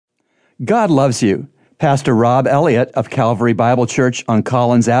God loves you. Pastor Rob Elliott of Calvary Bible Church on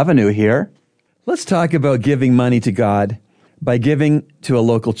Collins Avenue here. Let's talk about giving money to God by giving to a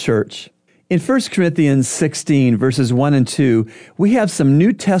local church. In 1 Corinthians 16, verses 1 and 2, we have some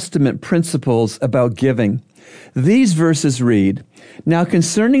New Testament principles about giving. These verses read, "Now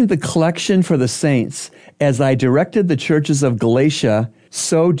concerning the collection for the saints, as I directed the churches of Galatia,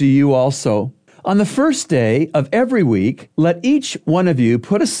 so do you also. On the first day of every week, let each one of you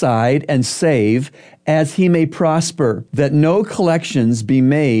put aside and save as he may prosper, that no collections be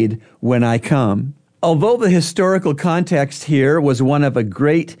made when I come." Although the historical context here was one of a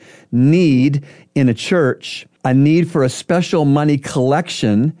great need in a church, a need for a special money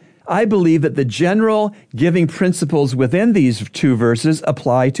collection, I believe that the general giving principles within these two verses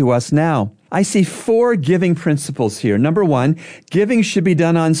apply to us now. I see 4 giving principles here. Number 1, giving should be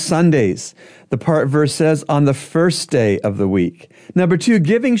done on Sundays. The part verse says on the first day of the week. Number 2,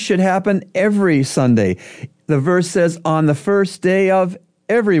 giving should happen every Sunday. The verse says on the first day of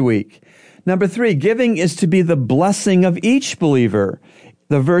every week. Number 3, giving is to be the blessing of each believer.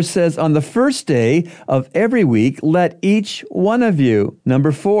 The verse says, on the first day of every week, let each one of you.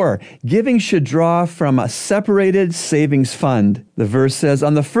 Number 4, giving should draw from a separated savings fund. The verse says,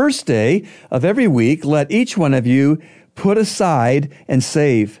 on the first day of every week, let each one of you put aside and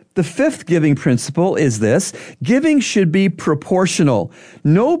save. The 5th giving principle is this: giving should be proportional.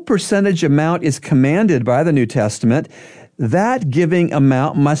 No percentage amount is commanded by the New Testament. That giving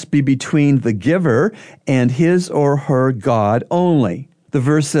amount must be between the giver and his or her God only. The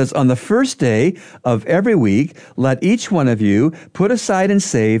verse says, on the first day of every week, let each one of you put aside and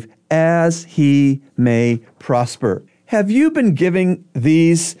save as he may prosper. Have you been giving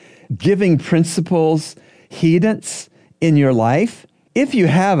these giving principles credence in your life? If you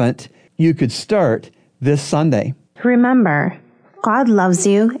haven't, you could start this Sunday. Remember, God loves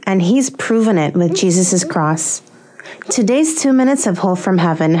you, and He's proven it with Jesus' cross. Today's 2 Minutes of Hope from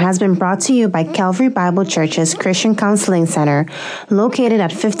Heaven has been brought to you by Calvary Bible Church's Christian Counseling Center, located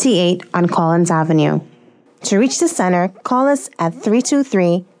at 58 on Collins Avenue. To reach the center, call us at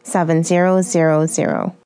 323-7000.